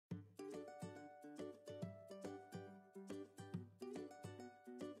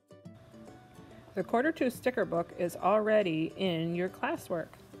The quarter two sticker book is already in your classwork.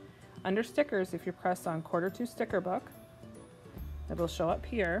 Under stickers, if you press on quarter two sticker book, it will show up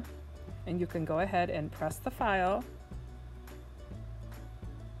here, and you can go ahead and press the file.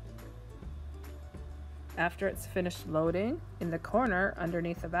 After it's finished loading, in the corner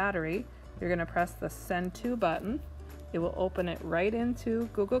underneath the battery, you're going to press the Send To button. It will open it right into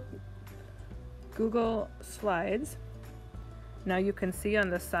Google Slides. Now you can see on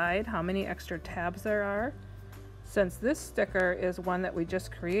the side how many extra tabs there are. Since this sticker is one that we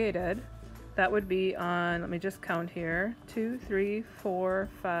just created, that would be on, let me just count here, 2, 3, 4,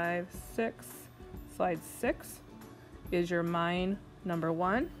 5, 6. Slide 6 is your mine number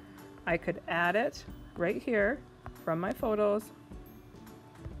 1. I could add it right here from my photos.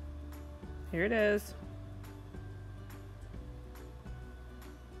 Here it is.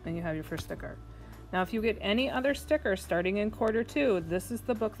 And you have your first sticker. Now if you get any other stickers starting in quarter two, this is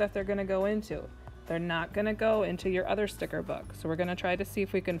the book that they're going to go into. They're not going to go into your other sticker book. So we're going to try to see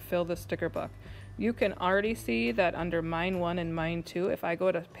if we can fill the sticker book. You can already see that under mine 1 and mine 2, if I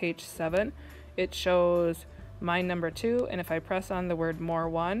go to page 7, it shows mine number 2, and if I press on the word more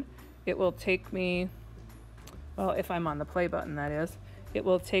 1, it will take me, well, if I'm on the play button that is, it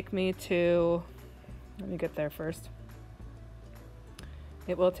will take me to, let me get there first.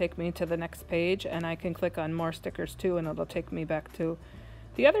 It will take me to the next page, and I can click on more stickers too, and it'll take me back to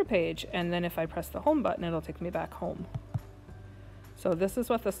the other page. And then if I press the home button, it'll take me back home. So this is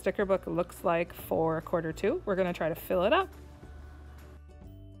what the sticker book looks like for quarter two. We're going to try to fill it up.